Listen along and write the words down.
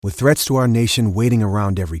With threats to our nation waiting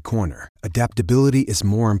around every corner, adaptability is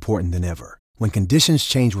more important than ever. When conditions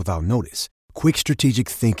change without notice, quick strategic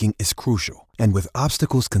thinking is crucial. And with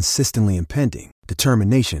obstacles consistently impending,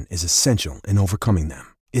 determination is essential in overcoming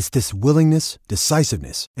them. It's this willingness,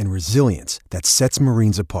 decisiveness, and resilience that sets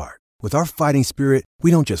Marines apart. With our fighting spirit, we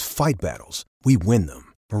don't just fight battles, we win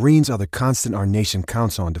them. Marines are the constant our nation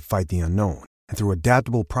counts on to fight the unknown. And through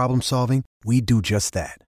adaptable problem solving, we do just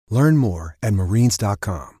that. Learn more at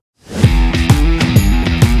marines.com.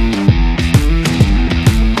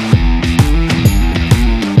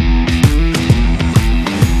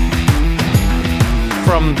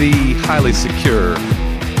 From the highly secure,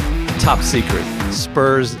 top secret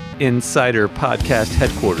Spurs Insider Podcast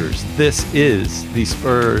headquarters, this is the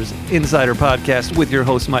Spurs Insider Podcast with your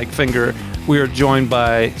host, Mike Finger. We are joined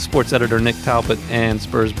by sports editor Nick Talbot and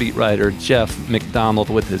Spurs beat writer Jeff McDonald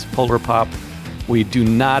with his Polar Pop. We do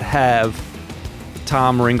not have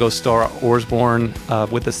Tom Ringo Starr Osborne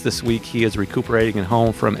with us this week. He is recuperating at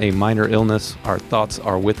home from a minor illness. Our thoughts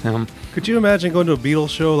are with him. Could you imagine going to a Beatles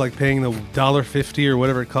show, like paying the $1.50 or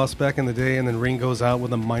whatever it cost back in the day, and then Ringo's out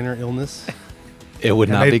with a minor illness? It would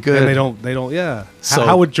not be good. And they don't. Yeah. So,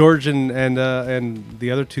 how would George and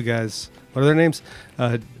the other two guys? What are their names?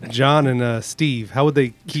 John and Steve. How would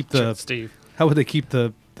they keep How would they keep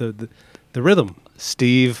the rhythm?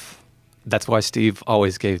 Steve. That's why Steve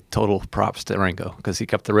always gave total props to Ringo, because he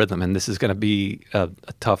kept the rhythm. And this is going to be a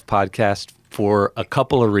tough podcast for a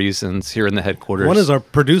couple of reasons here in the headquarters. One is our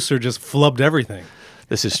producer just flubbed everything.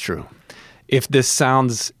 This is true. If this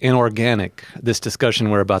sounds inorganic, this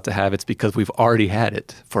discussion we're about to have, it's because we've already had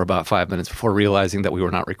it for about 5 minutes before realizing that we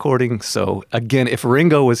were not recording. So again, if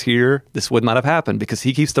Ringo was here, this would not have happened, because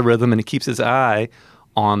he keeps the rhythm and he keeps his eye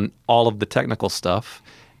on all of the technical stuff.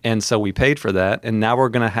 And so we paid for that. And now we're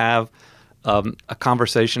going to have a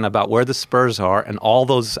conversation about where the Spurs are and all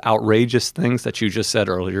those outrageous things that you just said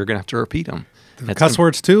earlier. You're going to have to repeat them. The cuss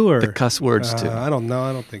words too? Or? The cuss words too. I don't know.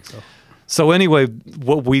 I don't think so. So anyway,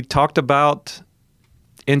 what we talked about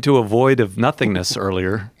into a void of nothingness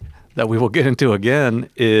earlier that we will get into again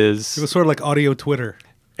is... It was sort of like audio Twitter.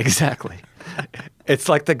 Exactly. It's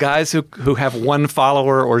like the guys who have one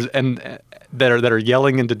follower that are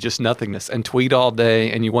yelling into just nothingness and tweet all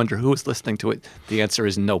day, and you wonder who is listening to it. The answer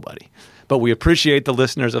is nobody. But we appreciate the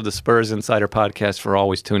listeners of the Spurs Insider Podcast for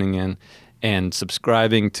always tuning in and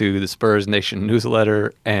subscribing to the Spurs Nation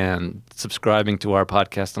newsletter and subscribing to our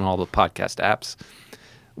podcast on all the podcast apps.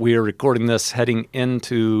 We are recording this heading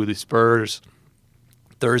into the Spurs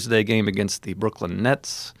Thursday game against the Brooklyn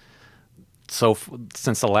Nets. So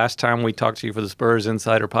since the last time we talked to you for the Spurs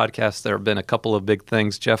Insider Podcast, there have been a couple of big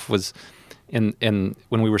things. Jeff was, in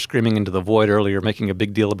when we were screaming into the void earlier, making a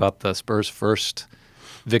big deal about the Spurs' first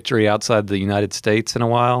victory outside the United States in a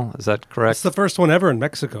while. Is that correct? It's the first one ever in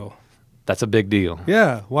Mexico. That's a big deal.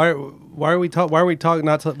 Yeah. Why are we talking? Why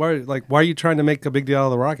are you trying to make a big deal out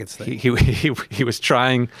of the Rockets thing? He was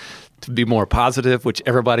trying to be more positive, which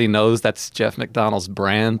everybody knows that's Jeff McDonald's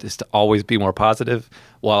brand, is to always be more positive.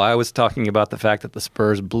 While I was talking about the fact that the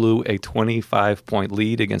Spurs blew a 25-point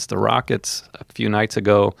lead against the Rockets a few nights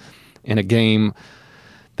ago in a game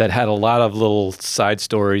that had a lot of little side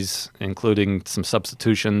stories, including some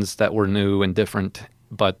substitutions that were new and different.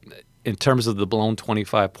 But in terms of the blown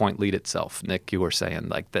 25-point lead itself, Nick, you were saying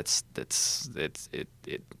like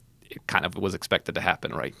it kind of was expected to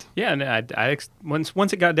happen, right? Yeah, and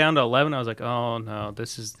once it got down to 11, I was like, oh no,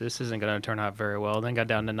 this isn't going to turn out very well. Then got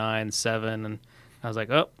down to 9, 7, and I was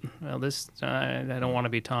like, oh, well, I don't want to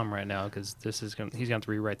be Tom right now, because he's going to have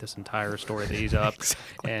to rewrite this entire story that he's up.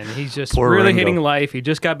 Exactly. And he's just Poor really Ringo. hating life. He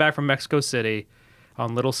just got back from Mexico City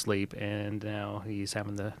on little sleep, and now he's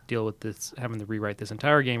having to deal with this, having to rewrite this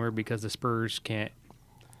entire gamer because the Spurs can't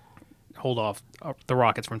hold off the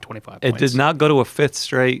Rockets from 25 points. It did not go to a fifth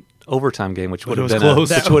straight overtime game, which would have been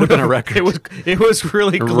close. which would have been a record. It was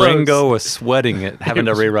really close. Ringo was sweating it, having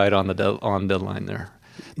to rewrite on the on deadline there.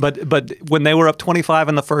 But when they were up 25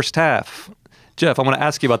 in the first half, Jeff, I want to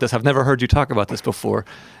ask you about this. I've never heard you talk about this before.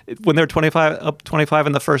 When they were up 25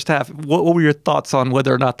 in the first half, what were your thoughts on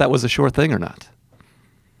whether or not that was a sure thing or not?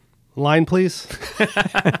 Line, please.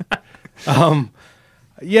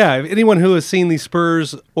 Yeah, anyone who has seen the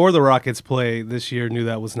Spurs or the Rockets play this year knew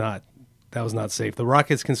that was not safe. The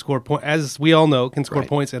Rockets can score points, as we all know, can score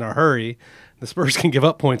points in a hurry. The Spurs can give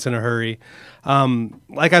up points in a hurry.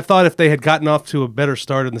 Like I thought, if they had gotten off to a better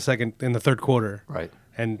start in the third quarter, right,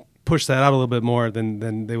 and pushed that out a little bit more,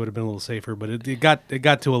 then they would have been a little safer. But it got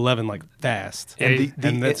to 11 like fast, and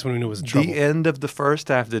that's when we knew it was in trouble. The end of the first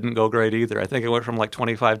half didn't go great either. I think it went from like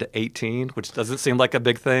 25 to 18, which doesn't seem like a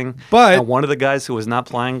big thing. But and one of the guys who was not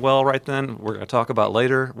playing well right then, we're going to talk about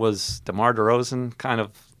later, was DeMar DeRozan. Kind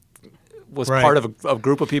of was part of a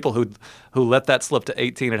group of people who let that slip to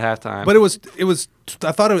 18 at halftime. But it was.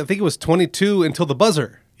 I think it was 22 until the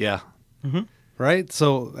buzzer. Yeah. Mm-hmm. Right,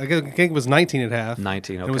 so I think it was 19 at half.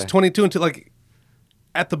 19, okay. It was 22 until like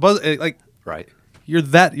at the buzz. Like right, you're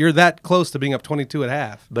that close to being up 22 at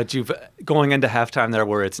half. But you've going into halftime there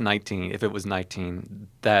where it's 19. If it was 19,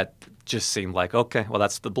 that just seemed like okay. Well,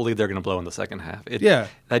 that's the lead they're going to blow in the second half.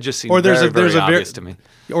 That just seemed very obvious to me.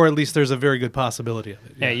 Or at least there's a very good possibility of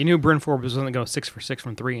it. Yeah, you knew Bryn Forbes was going to go 6 for 6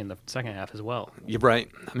 from 3 in the second half as well. You're right.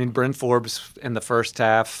 I mean, Bryn Forbes in the first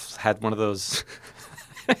half had one of those.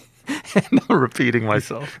 And I'm repeating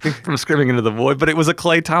myself from screaming into the void, but it was a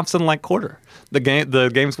Klay Thompson-like quarter. The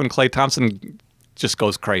games when Klay Thompson just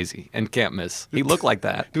goes crazy and can't miss. He looked like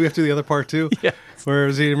that. Do we have to do the other part too? Yes. Where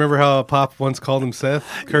was he? Remember how Pop once called him Seth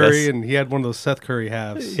Curry, Yes. and he had one of those Seth Curry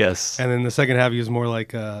halves. Yes. And then the second half, he was more like,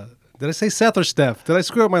 did I say Seth or Steph? Did I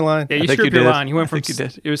screw up my line? Yeah, you think screwed you your did. line. You went I from think you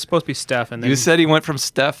did. It was supposed to be Steph, and then You said he went from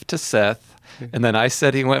Steph to Seth, and then I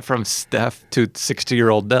said he went from Steph to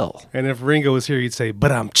 60-year-old Dell. And if Ringo was here, he'd say,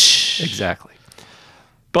 but I'm Exactly.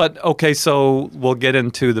 But, okay, so we'll get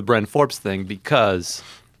into the Bryn Forbes thing because,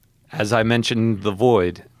 as I mentioned, the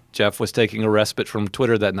void, Jeff was taking a respite from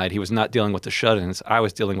Twitter that night. He was not dealing with the shut-ins. I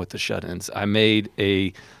was dealing with the shut-ins. I made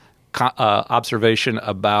a observation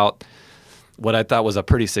about what I thought was a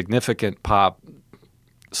pretty significant Pop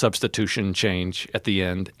substitution change at the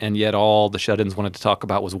end, and yet all the shut-ins wanted to talk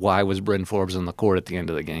about was why was Bryn Forbes on the court at the end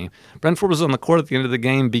of the game. Bryn Forbes was on the court at the end of the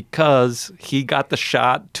game because he got the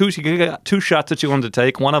shot. He got two shots that you wanted to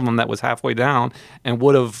take, one of them that was halfway down and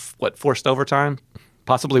would have, forced overtime?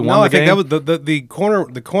 Possibly won the game? No, I think that was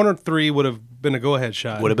the corner three would have been a go-ahead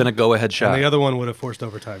shot. Would have been a go-ahead shot. And the other one would have forced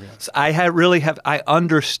overtime, yes. So I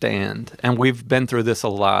understand, and we've been through this a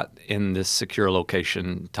lot in this secure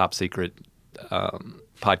location, top secret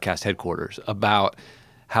podcast headquarters, about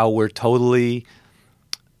how we're totally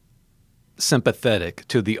sympathetic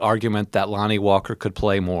to the argument that Lonnie Walker could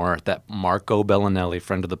play more, that Marco Bellinelli,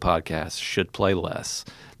 friend of the podcast, should play less,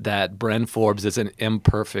 that Bryn Forbes is an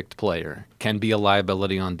imperfect player, can be a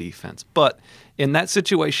liability on defense. But in that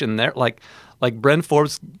situation there, like Bryn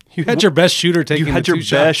Forbes, you had your best shooter taking you had the your two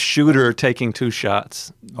shots. best shooter taking two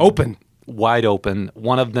shots. Open. Wide open.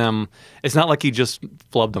 One of them, it's not like he just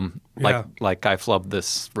flubbed them like I flubbed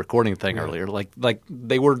this recording thing earlier. Like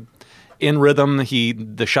they were in rhythm.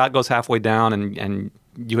 The shot goes halfway down, and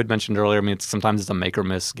you had mentioned earlier, I mean, sometimes it's a make or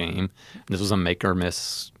miss game. This was a make or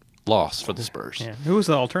miss loss for the Spurs. Yeah. Who was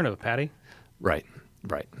the alternative, Patty? Right.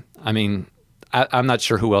 I mean, I'm not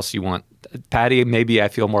sure who else you want. Patty, maybe I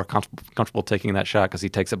feel more comfortable taking that shot because he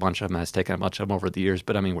takes a bunch of them and has taken a bunch of them over the years.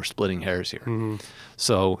 But, I mean, we're splitting hairs here. Mm-hmm.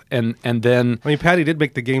 So, and then... I mean, Patty did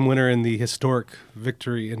make the game winner in the historic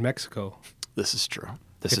victory in Mexico. This is true.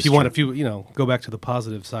 If you go back to the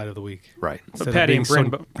positive side of the week. Right. But Patty and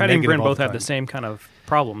Bryn both have the same kind of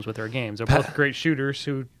problems with their games. They're both great shooters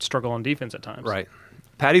who struggle on defense at times. Right.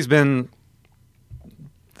 Patty's been...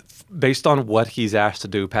 Based on what he's asked to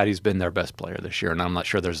do, Patty's been their best player this year, and I'm not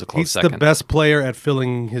sure there's a close second. He's the best player at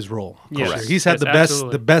filling his role. Yes. Correct. He's had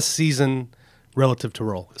the best season relative to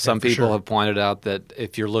role. Some people have pointed out that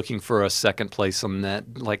if you're looking for a second place on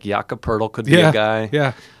net, like Jakob Poeltl could be a guy.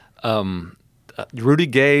 Yeah. Rudy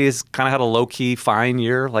Gay has kind of had a low-key fine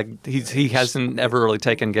year. Like he hasn't ever really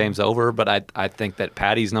taken games over, but I think that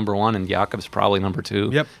Patty's number one and Jakob's probably number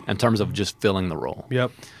two. Yep. In terms of just filling the role.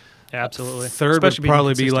 Yep. Absolutely. Third would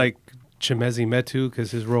probably be like Chimezi Metu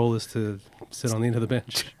because his role is to sit on the end of the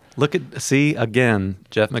bench. See again,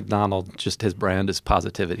 Jeff McDonald. Just his brand is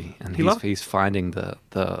positivity, and he's finding the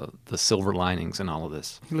silver linings in all of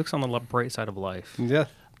this. He looks on the bright side of life. Yeah.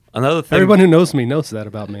 Another thing. Everyone who knows me knows that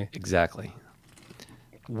about me. Exactly.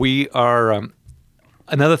 We are.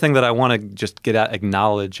 Another thing that I want to just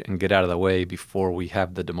acknowledge and get out of the way before we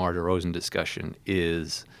have the DeMar DeRozan discussion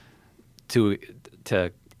is to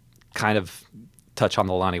kind of touch on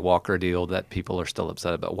the Lonnie Walker deal that people are still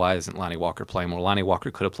upset about. Why isn't Lonnie Walker playing more? Lonnie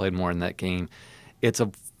Walker could have played more in that game. It's a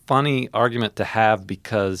funny argument to have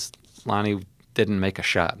because Lonnie didn't make a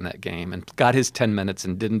shot in that game and got his 10 minutes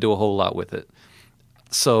and didn't do a whole lot with it.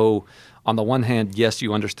 So on the one hand, yes,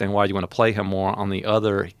 you understand why you want to play him more. On the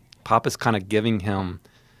other, Pop is kind of giving him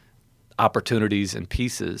opportunities and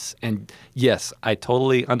pieces. And yes, I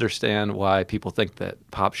totally understand why people think that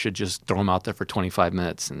Pop should just throw him out there for 25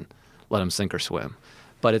 minutes and let him sink or swim.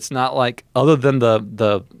 But it's not like, other than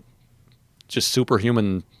the just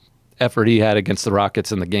superhuman effort he had against the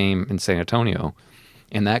Rockets in the game in San Antonio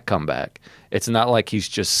in that comeback. It's not like he's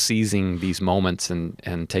just seizing these moments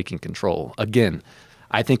and taking control. Again,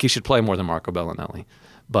 I think he should play more than Marco Bellinelli.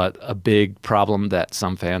 But a big problem that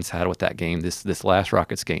some fans had with that game, this last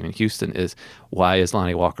Rockets game in Houston, is why is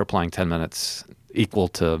Lonnie Walker playing 10 minutes equal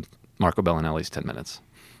to Marco Bellinelli's 10 minutes?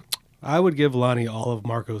 I would give Lonnie all of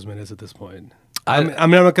Marco's minutes at this point. I'm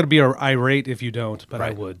not going to be irate if you don't, but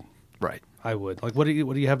Right. I would. Right. I would. Like, what do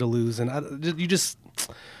you have to lose? And there just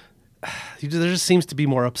seems to be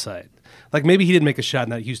more upside. Like, maybe he didn't make a shot in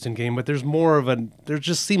that Houston game, but there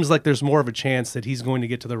just seems like there's more of a chance that he's going to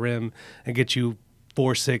get to the rim and get you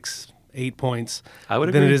 4, 6, 8 points I would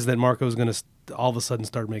than it agree. is that Marco's going to all of a sudden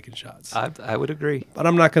start making shots. I would agree. But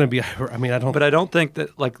I'm not going to be. I mean, I don't. But I don't think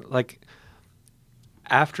that like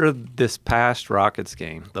after this past Rockets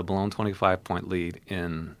game, the blown 25-point lead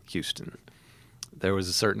in Houston, there was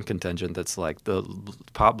a certain contingent that's like the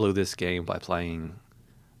Pop blew this game by playing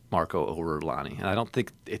Marco over Lonnie, and I don't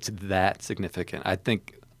think it's that significant. I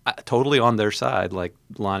think totally on their side, like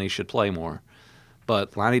Lonnie should play more.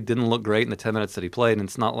 But Lonnie didn't look great in the 10 minutes that he played, and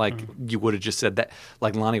it's not like you would have just said that,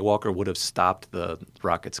 like Lonnie Walker would have stopped the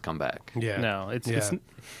Rockets' comeback. Yeah. No, Yeah.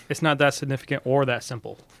 it's not that significant or that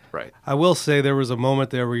simple. Right. I will say there was a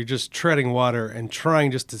moment there where you're just treading water and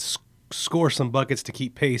trying just to score some buckets to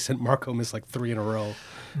keep pace, and Marco missed like 3 in a row.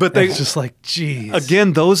 But And it's just like, geez.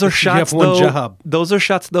 Again, those are You have shots. one though, job. Those are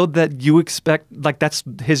shots though that you expect. Like that's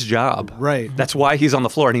his job. Right. That's why he's on the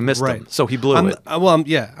floor and he missed Right. them. So he blew I'm, it.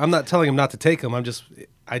 I'm not telling him not to take them.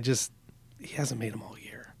 He hasn't made them all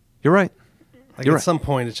year. You're right. Like You're at right. some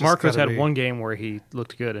point, it's just Marco's gotta had be- one game where he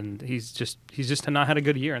looked good, and he's just not had a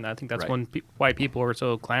good year, and I think that's Right. why people are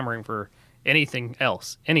so clamoring for anything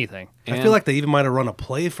else, anything. I feel like they even might have run a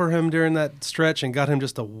play for him during that stretch and got him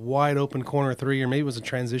just a wide open corner 3, or maybe it was a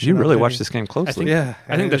transition. You really opportunity. watched this game closely. Yeah,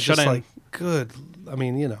 I think and the it's just shut-in- like good. I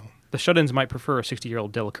mean, The shut-ins might prefer a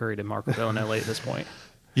 60-year-old Della Curry to Marco Bellinelli at this point.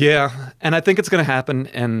 Yeah, and I think it's going to happen.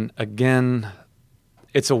 And again,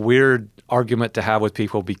 it's a weird argument to have with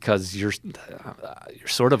people because you're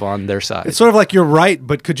sort of on their side. it's sort of like you're right,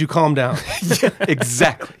 but could you calm down?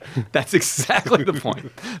 Exactly. That's exactly the point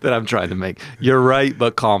that I'm trying to make. You're right,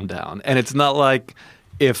 but calm down. And it's not like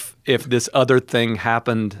if this other thing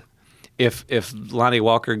happened, if Lonnie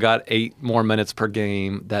Walker got 8 more minutes per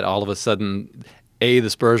game, that all of a sudden, A, the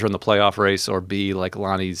Spurs are in the playoff race, or B, like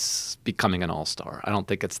Lonnie's becoming an all-star. I don't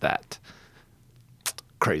think it's that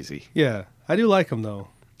crazy. Yeah, I do like him though.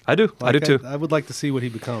 I do. I do too. I would like to see what he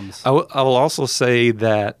becomes. I will also say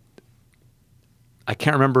that I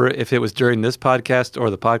can't remember if it was during this podcast or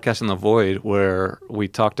the podcast in the Void where we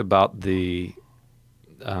talked about the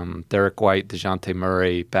Derek White, DeJounte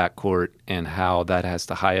Murray backcourt and how that has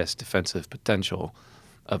the highest defensive potential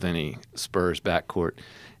of any Spurs backcourt.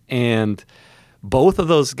 And both of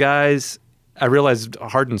those guys, I realized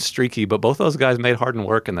Harden's streaky, but both those guys made Harden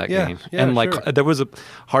work in that Yeah, game. yeah, And like sure. there was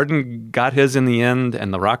Harden got his in the end,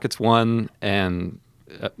 and the Rockets won, and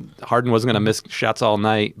Harden wasn't going to miss shots all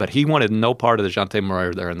night, but he wanted no part of DeJounte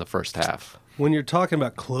Murray there in the first half. When you're talking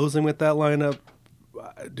about closing with that lineup,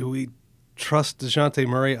 do we trust DeJounte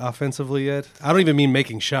Murray offensively yet? I don't even mean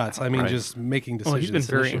making shots. I mean Right. just making decisions. Well, he's been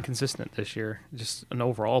very initially. inconsistent this year, just an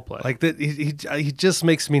overall play. Like that, he just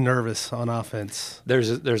makes me nervous on offense.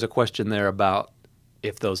 There's a question there about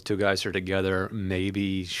if those two guys are together,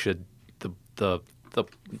 maybe should the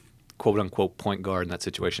quote unquote point guard in that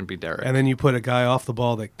situation be Derek? And then you put a guy off the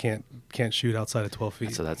ball that can't shoot outside of 12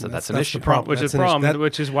 feet. So that's And an issue. The problem. which That's is a an issue. problem, That-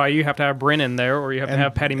 which is why you have to have Brennan there, or you have to and-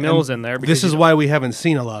 have Patty and Mills in there. This is you why we haven't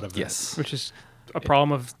seen a lot of this. Yes. which is a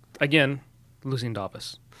problem of, again, losing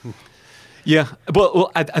Davis. Yeah, but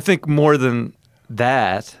well, I think more than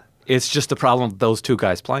that, it's just a problem of those two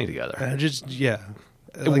guys playing together.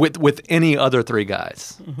 With any other 3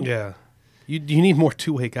 guys. Yeah. You need more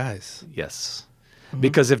two-way guys. Yes.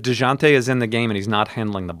 Because if DeJounte is in the game and he's not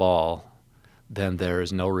handling the ball, then there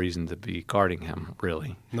is no reason to be guarding him,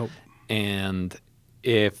 really. Nope. And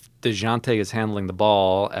if DeJounte is handling the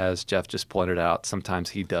ball, as Jeff just pointed out, sometimes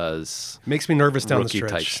he does. Makes me nervous down the Rookie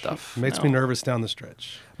stretch. type stuff. Makes me nervous down the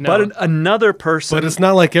stretch. No. But another person, But it's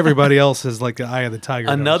not like everybody else is like the eye of the tiger.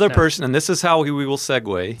 another does. person, and this is how we will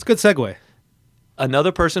segue. It's a good segue.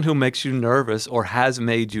 Another person who makes you nervous or has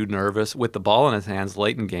made you nervous with the ball in his hands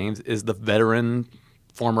late in games is the veteran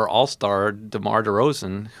former All-Star DeMar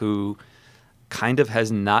DeRozan, who kind of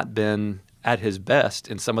has not been at his best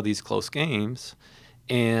in some of these close games.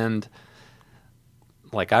 And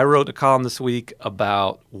like I wrote a column this week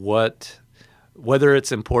about whether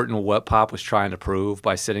it's important what Pop was trying to prove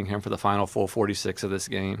by sitting him for the final full 46 of this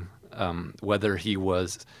game, whether he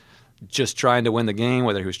was just trying to win the game,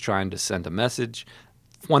 whether he was trying to send a message.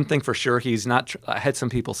 One thing for sure, he's not. I had some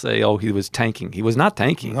people say, "Oh, he was tanking." He was not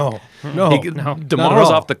tanking. No. DeMar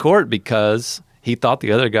was off the court because he thought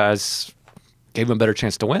the other guys gave him a better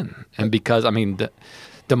chance to win, and because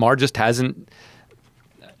DeMar just hasn't.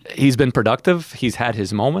 He's been productive. He's had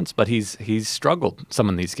his moments, but he's struggled some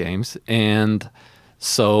in these games, and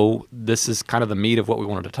so this is kind of the meat of what we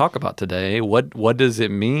wanted to talk about today. What does it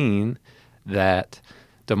mean that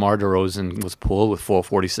DeMar DeRozan was pulled with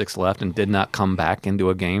 4:46 left and did not come back into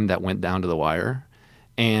a game that went down to the wire?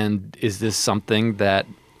 And is this something that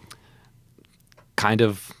kind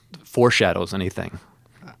of foreshadows anything?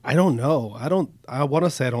 I don't know. I want to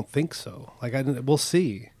say I don't think so. We'll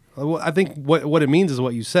see. I think what it means is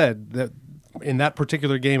what you said, that in that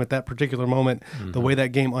particular game at that particular moment, the way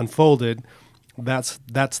that game unfolded, that's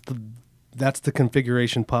the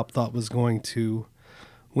configuration Pop thought was going to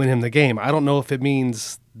win him the game. I don't know if it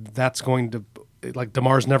means that's going to, like,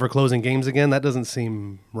 DeMar's never closing games again. That doesn't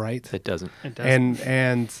seem right. It doesn't.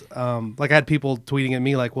 And like, I had people tweeting at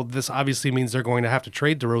me like, well, this obviously means they're going to have to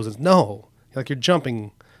trade DeRozan. No, like, you're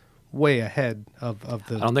jumping way ahead of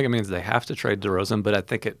the. I don't think it means they have to trade DeRozan, but I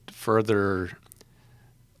think it further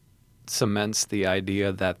cements the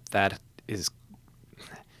idea that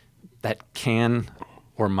can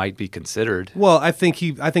or might be considered. Well, I think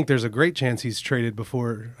there's a great chance he's traded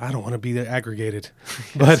before. I don't want to be aggregated,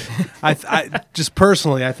 but I just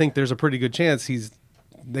personally, I think there's a pretty good chance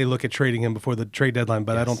they look at trading him before the trade deadline.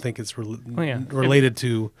 But I don't think it's related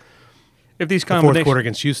to if these the fourth quarter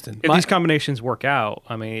against Houston. If these combinations work out,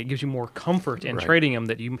 I mean, it gives you more comfort in trading him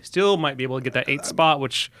that you still might be able to get that 8th spot,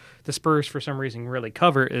 which the Spurs for some reason really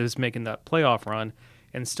cover, is making that playoff run,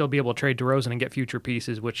 and still be able to trade DeRozan and get future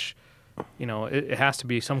pieces, which, you know, it has to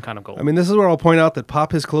be some kind of goal. I mean, this is where I'll point out that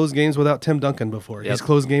Pop has closed games without Tim Duncan before. Yep. He's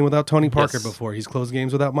closed game without Tony Parker Yes. before. He's closed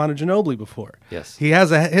games without Manu Ginobili before. Yes. He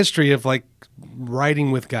has a history of, like,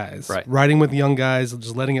 riding with guys, Right. riding with young guys,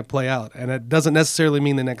 just letting it play out. And it doesn't necessarily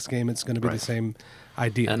mean the next game it's going to be the same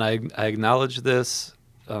idea. And I acknowledge this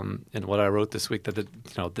in what I wrote this week, that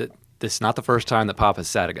this is not the first time that Pop has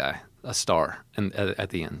sat a star, at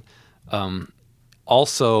the end.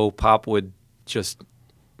 Also, Pop would just.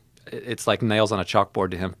 It's like nails on a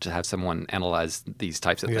chalkboard to him to have someone analyze these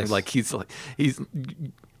types of things. Like his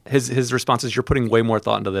response is, "You're putting way more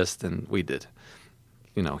thought into this than we did."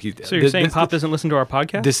 You know, so you're saying Pop doesn't listen to our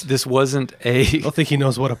podcast? This wasn't a. I don't think he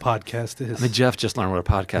knows what a podcast is. I mean, Jeff just learned what a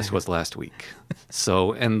podcast was last week.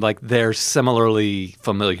 So, and like they're similarly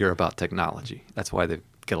familiar about technology. That's why they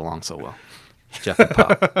get along so well, Jeff and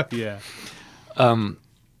Pop. Yeah.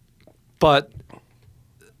 But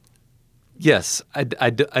yes, I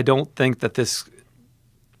don't think that this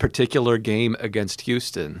particular game against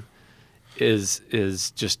Houston is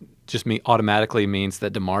just automatically means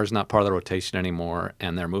that DeMar's not part of the rotation anymore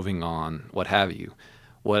and they're moving on, what have you.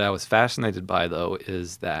 What I was fascinated by, though,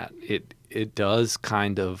 is that it does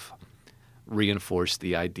kind of reinforce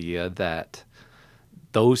the idea that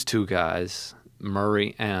those two guys,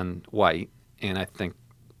 Murray and White, and I think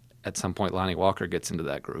at some point Lonnie Walker gets into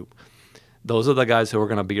that group, those are the guys who are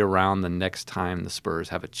going to be around the next time the Spurs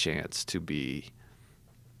have a chance to be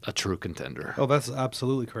a true contender. Oh, that's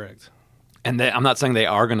absolutely correct. And I'm not saying they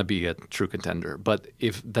are going to be a true contender, but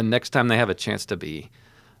if the next time they have a chance to be,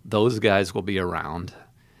 those guys will be around,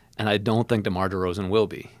 and I don't think DeMar DeRozan will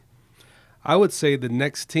be. I would say the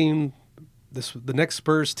next team, the next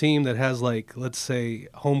Spurs team that has, like, let's say,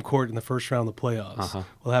 home court in the first round of the playoffs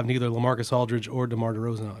will have neither LaMarcus Aldridge or DeMar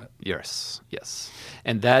DeRozan on it. Yes.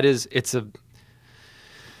 And that is, it's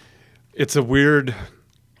a weird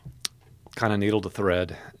kind of needle to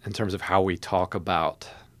thread in terms of how we talk about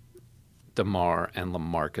DeMar and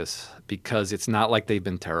LaMarcus, because it's not like they've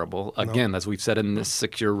been terrible. Again, as we've said in this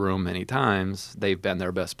secure room many times, they've been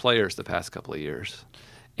their best players the past couple of years.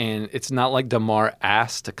 And it's not like DeMar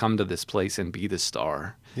asked to come to this place and be the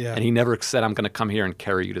star. Yeah. And he never said, "I'm going to come here and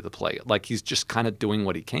carry you to the plate." Like, he's just kind of doing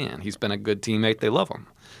what he can. He's been a good teammate. They love him.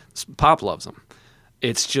 Pop loves him.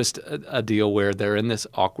 It's just a deal where they're in this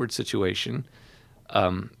awkward situation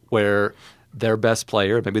where their best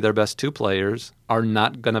player, maybe their best two players, are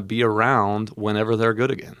not going to be around whenever they're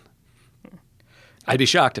good again. I'd be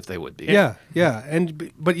shocked if they would be. Yeah.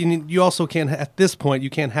 But you also can't, at this point, you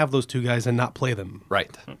can't have those two guys and not play them.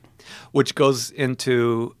 Right. Which goes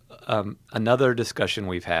into another discussion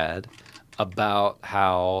we've had about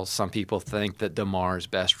how some people think that DeMar's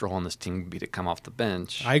best role on this team would be to come off the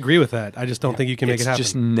bench. I agree with that. I just don't think you can make it happen. It's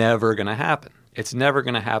just never going to happen. It's never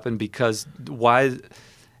going to happen because why?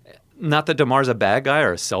 not that DeMar's a bad guy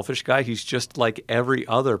or a selfish guy. He's just like every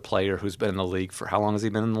other player who's been in the league for how long has he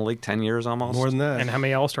been in the league? 10 years almost? More than that. And how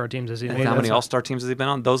many All-Star teams has he And made? how many All-Star teams has he been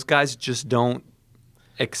on? Those guys just don't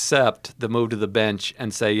accept the move to the bench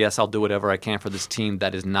and say, yes, I'll do whatever I can for this team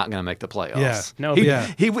that is not going to make the playoffs. Yeah. No, He,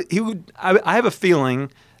 yeah. he would. I have a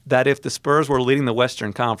feeling that if the Spurs were leading the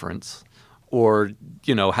Western Conference, or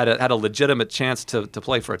had a legitimate chance to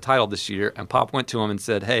play for a title this year, and Pop went to him and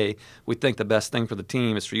said, "Hey, we think the best thing for the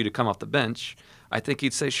team is for you to come off the bench," I think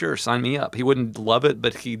he'd say, "Sure, sign me up." He wouldn't love it,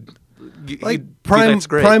 but he'd Prime that's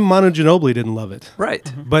great. Prime Manu Ginobili didn't love it,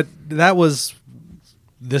 Right. but that was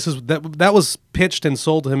pitched and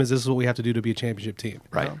sold to him as this is what we have to do to be a championship team.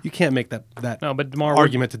 Right. You can't make that No, but DeMar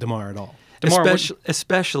argument to DeMar at all. DeMar would-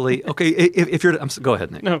 Especially, okay. If you're, go ahead,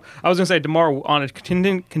 Nick. No, I was going to say DeMar on a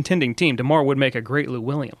contending team. DeMar would make a great Lou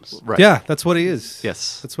Williams. Right. Yeah, that's what he is.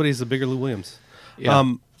 Yes. That's what he's, a bigger Lou Williams. Yeah.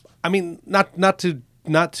 I mean, not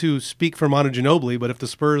to speak for Manu Ginobili, but if the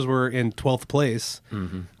Spurs were in 12th place,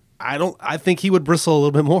 I think he would bristle a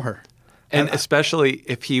little bit more. And especially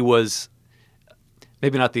if he was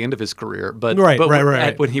maybe not the end of his career, but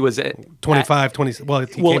Right. when he was at 25, 20. Well, he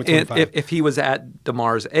came at 25. if he was at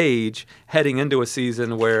DeMar's age, heading into a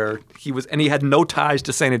season where he had no ties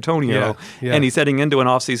to San Antonio, Yeah. and he's heading into an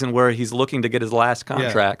offseason where he's looking to get his last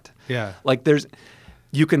contract. Yeah. Like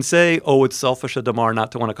you can say, oh, it's selfish of DeMar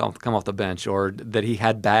not to want to come off the bench, or that he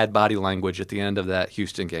had bad body language at the end of that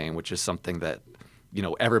Houston game, which is something that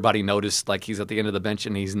everybody noticed. Like, he's at the end of the bench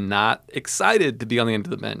and he's not excited to be on the end of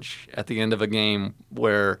the bench at the end of a game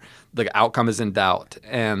where the outcome is in doubt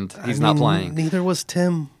and he's not playing. Neither was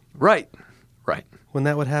Tim Right. when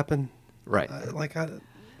that would happen. Right.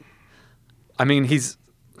 I mean, he's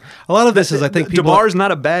A lot of this is, I think, people. DeMar's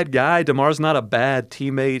not a bad guy. DeMar's not a bad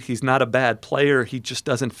teammate. He's not a bad player. He just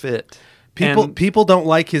doesn't fit. People don't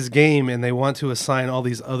like his game, and they want to assign all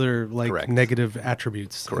these other Correct. negative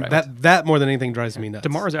attributes. Correct. That more than anything drives me nuts.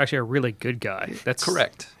 DeMar is actually a really good guy. That's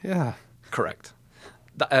Correct. Yeah. Correct.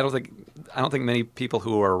 I don't think many people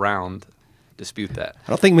who are around dispute that.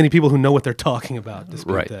 I don't think many people who know what they're talking about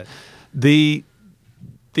dispute Right. that.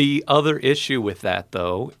 The other issue with that,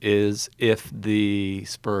 though, is if the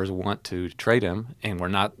Spurs want to trade him, and we're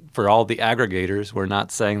not, for all the aggregators, we're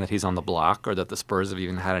not saying that he's on the block or that the Spurs have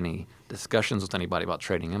even had any discussions with anybody about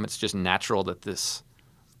trading him. It's just natural that this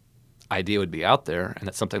idea would be out there, and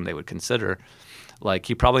that's something they would consider. Like,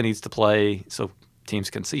 he probably needs to play so teams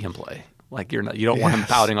can see him play. Like, you don't want him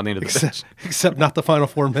pouting on the end of the bench. Except not the final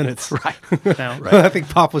 4 minutes. Right. now. I think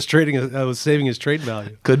Pop was saving his trade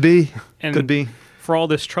value. Could be. And Could be. For all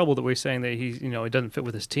this trouble that we're saying that he doesn't fit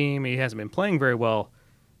with his team, he hasn't been playing very well.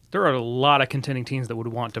 There are a lot of contending teams that would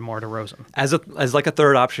want DeMar DeRozan. As like a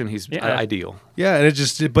third option, he's ideal. Yeah, and it's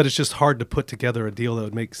just hard to put together a deal that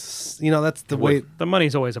would make that's the way. The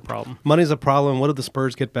money's always a problem. Money's a problem. What do the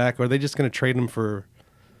Spurs get back? Or are they just going to trade him for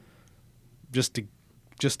just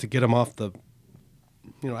to get him off the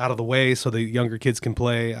out of the way so the younger kids can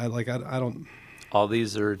play? I don't. All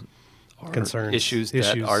these are Concerns. issues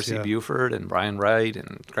that R.C. yeah. Buford and Brian Wright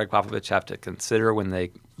and Greg Popovich have to consider when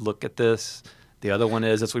they look at this. The other one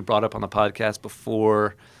is, as we brought up on the podcast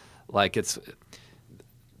before, like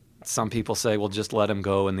some people say, well, just let him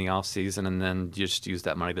go in the offseason and then just use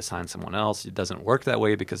that money to sign someone else. It doesn't work that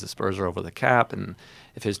way because the Spurs are over the cap, and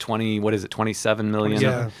if his $27 million,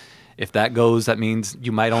 Yeah. if that goes, that means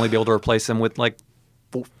you might only be able to replace him with like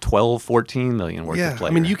 12, 14 million worth of Yeah,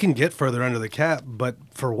 player. I mean, you can get further under the cap, but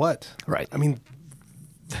for what? Right. I mean,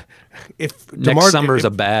 if Next summer's a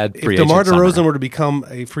bad free if DeMar agent DeRozan summer. were to become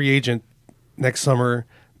a free agent next summer,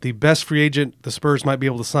 the best free agent the Spurs might be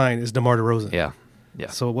able to sign is DeMar DeRozan. Yeah.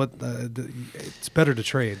 So what? It's better to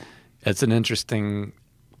trade. It's an interesting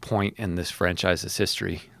point in this franchise's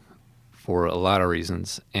history for a lot of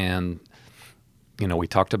reasons. And, we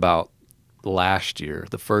talked about last year,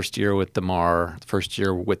 the first year with DeMar,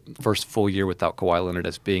 first full year without Kawhi Leonard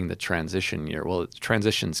as being the transition year. Well, the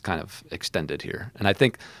transition's kind of extended here. And I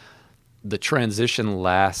think the transition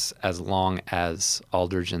lasts as long as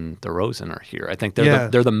Aldridge and DeRozan are here. I think they're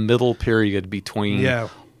the middle period between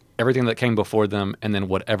everything that came before them and then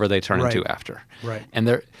whatever they turn into after. Right. And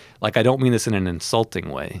they're like, I don't mean this in an insulting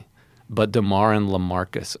way, but DeMar and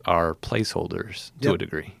LaMarcus are placeholders to a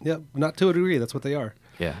degree. Yep, not to a degree. That's what they are.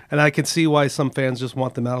 Yeah. And I can see why some fans just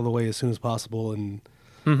want them out of the way as soon as possible and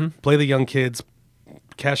play the young kids,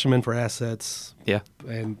 cash them in for assets. Yeah.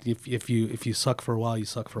 And if you suck for a while, you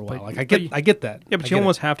suck for a while. But- I get that. Yeah, but I you get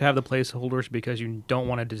almost have to have the placeholders because you don't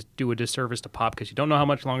want to do a disservice to Pop because you don't know how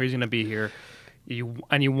much longer he's going to be here. You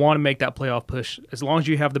want to make that playoff push. As long as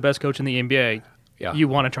you have the best coach in the NBA, Yeah. you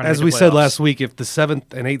want to try to As make we the said playoffs. last week, if the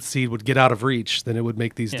 7th and 8th seed would get out of reach, then it would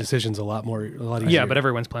make these decisions a lot easier. Yeah, but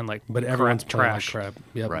everyone's playing like everyone's playing like trash. crap.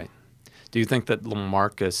 Yep. Right. Do you think that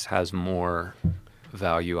LaMarcus has more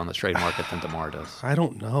value on the trade market than DeMar does? I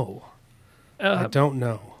don't know. I don't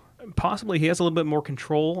know. Possibly he has a little bit more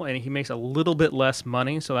control and he makes a little bit less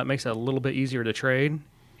money, so that makes it a little bit easier to trade.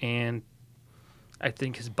 And I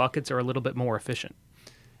think his buckets are a little bit more efficient.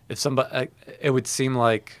 If somebody, it would seem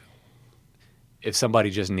like if somebody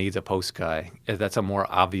just needs a post guy, if that's a more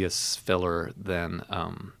obvious filler than,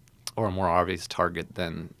 or a more obvious target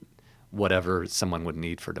than whatever someone would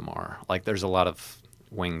need for DeMar. Like there's a lot of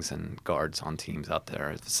wings and guards on teams out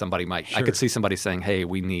there. If somebody might, I could see somebody saying, "Hey,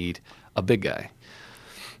 we need a big guy."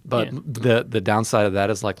 But the downside of that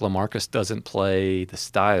is like LaMarcus doesn't play the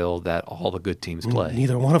style that all the good teams play.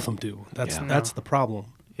 Neither one of them do. That's the problem.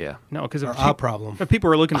 Yeah. No, because Our problem. if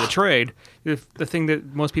people are looking to trade, if the thing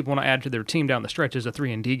that most people want to add to their team down the stretch is a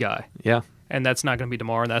 3-and-D guy. Yeah. And that's not going to be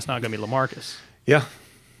DeMar, and that's not going to be LaMarcus. Yeah.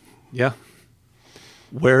 Yeah.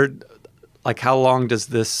 Where, like, how long does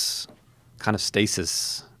this kind of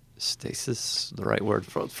stasis, the right word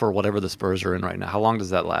for whatever the Spurs are in right now, how long does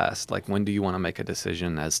that last? Like, when do you want to make a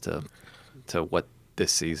decision as to what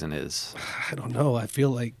this season is? I don't know. I feel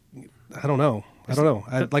like I don't know.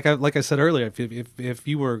 Like I said earlier, if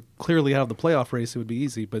you were clearly out of the playoff race, it would be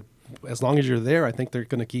easy. But as long as you're there, I think they're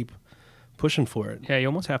going to keep pushing for it. Yeah, you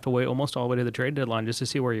almost have to wait almost all the way to the trade deadline just to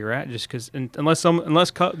see where you're at. Just because unless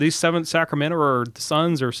these 7 Sacramento or the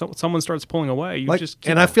Suns or someone starts pulling away, you just keep,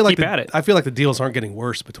 and I feel like at it. I feel like the deals aren't getting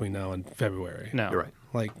worse between now and February. No, You're right.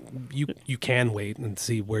 Like you can wait and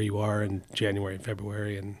see where you are in January and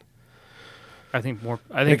February and. I think a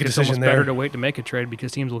it's decision almost there. better to wait to make a trade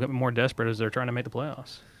because teams will get more desperate as they're trying to make the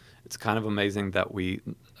playoffs. It's kind of amazing that we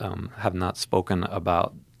have not spoken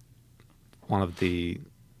about one of the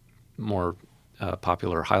more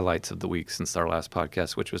popular highlights of the week since our last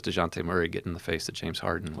podcast, which was DeJounte Murray getting in the face of James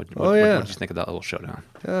Harden. What did you think of that little showdown?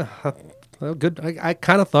 Yeah, well, good. I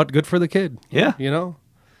kind of thought good for the kid. Yeah.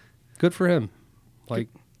 Good for him. Like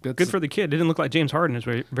Good for the kid. It didn't look like James Harden is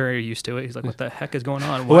very, very used to it. He's like, what the heck is going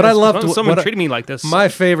on? What I loved, someone treated me like this. My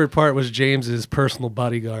favorite part was James's personal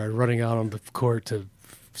bodyguard running out on the court to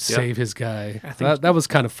save his guy. That was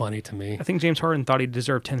kind of funny to me. I think James Harden thought he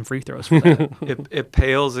deserved 10 free throws for that. It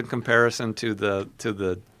pales in comparison to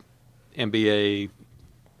the NBA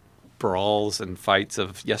brawls and fights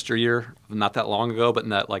of yesteryear, not that long ago, but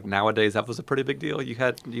nowadays that was a pretty big deal. You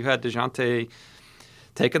had DeJounte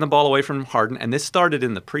taking the ball away from Harden, and this started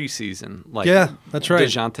in the preseason. Yeah, that's right.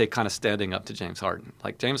 DeJounte kind of standing up to James Harden.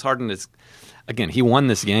 Like James Harden is, again, he won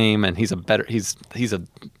this game, and he's a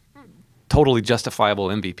totally justifiable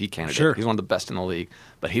MVP candidate. Sure. He's one of the best in the league,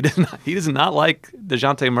 but he does not like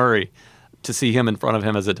DeJounte Murray to see him in front of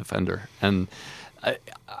him as a defender. And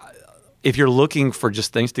if you're looking for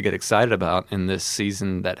just things to get excited about in this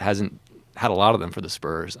season that hasn't had a lot of them for the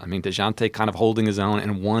Spurs, I mean, DeJounte kind of holding his own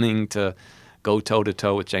and wanting to go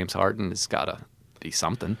toe-to-toe with James Harden has got to be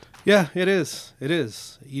something. Yeah, it is. It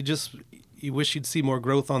is. You wish you'd see more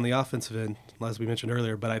growth on the offensive end, as we mentioned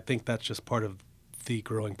earlier, but I think that's just part of the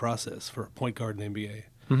growing process for a point guard in the NBA.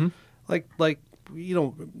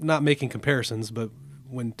 Mm-hmm. Not making comparisons, but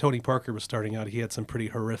when Tony Parker was starting out, he had some pretty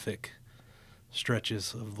horrific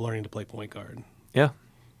stretches of learning to play point guard. Yeah.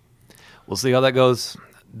 We'll see how that goes.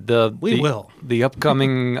 We will. The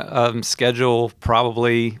upcoming schedule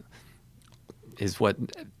probably is what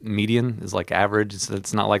median is, like average.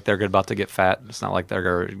 It's not like they're about to get fat. It's not like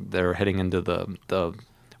they're heading into the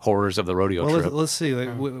horrors of the rodeo trip. Let's see. I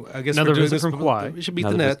guess Another we're doing visit this from Kawhi. We should beat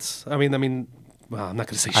the Nets. I mean, well, I'm not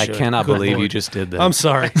going to say I should. cannot Good believe Lord. you just did that. I'm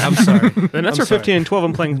sorry. The Nets I'm are 15-12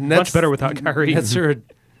 and playing much Nets- better without Kyrie. Nets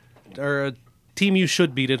are a team you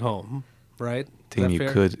should beat at home, right? Is Team that you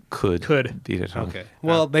fair? could beat at home. Okay.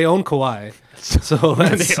 Well, they own Kawhi, so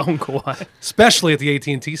that's They own Kawhi. especially at the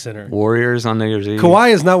AT&T Center. Warriors on New Year's Eve.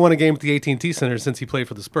 Kawhi has not won a game at the AT&T Center since he played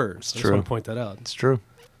for the Spurs. I just true. want to point that out. It's true.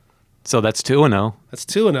 So that's 2-0. That's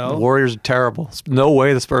 2-0. The Warriors are terrible. No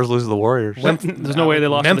way the Spurs lose to the Warriors. There's no way they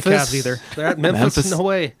lost to the Cavs either. They're at Memphis. No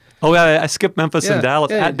way. Oh, yeah, I skipped Memphis Yeah, and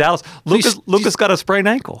Dallas. yeah. At Dallas, Please- Lucas got a sprained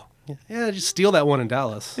ankle. Yeah, just steal that one in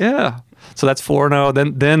Dallas. Yeah. So that's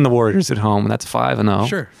 4-0. Then the Warriors at home, and that's 5-0.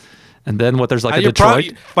 Sure. And then what? There's like a You're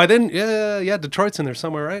Detroit. by then, yeah, Detroit's in there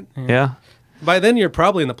somewhere, right? Yeah. By then, you're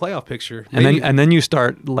probably in the playoff picture. And Maybe- then you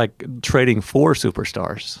start like trading for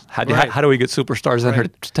superstars. How do we get superstars in here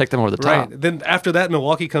to take them over the top? right. Then after that,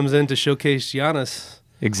 Milwaukee comes in to showcase Giannis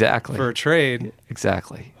Exactly. for a trade.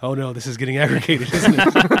 Exactly. Oh no, this is getting aggregated, isn't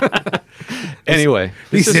it? Anyway,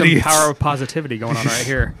 This is some idiots. power of positivity going on right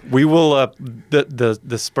here. we will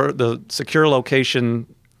the secure location,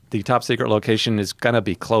 the top secret location is gonna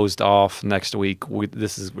be closed off next week. You're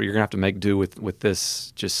gonna have to make do with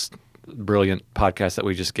this just brilliant podcast that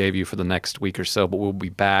we just gave you for the next week or so. But we'll be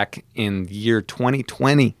back in year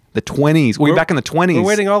 2020, the 20s. We'll be back in the 20s. We're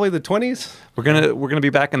waiting all the way to the 20s. We're gonna be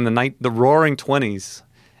back in the roaring 20s,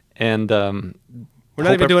 and We're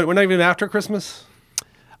not even doing after Christmas.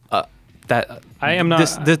 that I am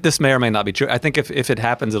not. This may or may not be true. I think if it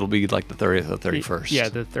happens, it'll be like the 30th or 31st. Yeah,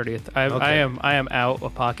 the 30th. I am out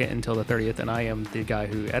of pocket until the 30th, and I am the guy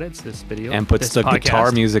who edits this video And puts this the podcast,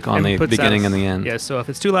 guitar music on and the puts beginning that- and the end. Yeah, so if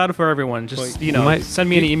it's too loud for everyone, just might- send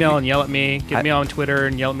me an email and yell at me. Get me on Twitter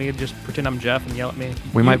and yell at me. Just pretend I'm Jeff and yell at me.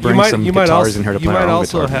 We might bring some guitars in here to play You our might own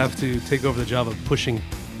also guitar. have to take over the job of pushing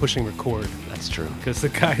record, That's true. because the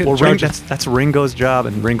guy Well, in charge that's Ringo's job,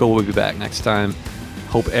 and Ringo will be back next time.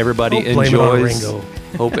 Hope everybody Don't blame it on enjoys. Ringo.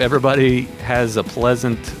 Hope everybody has a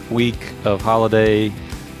pleasant week of holiday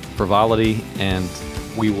frivolity, and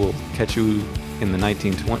we will catch you in the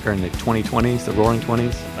 2020s, the Roaring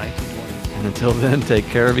 20s. 1920. And until then, take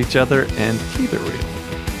care of each other and keep it real.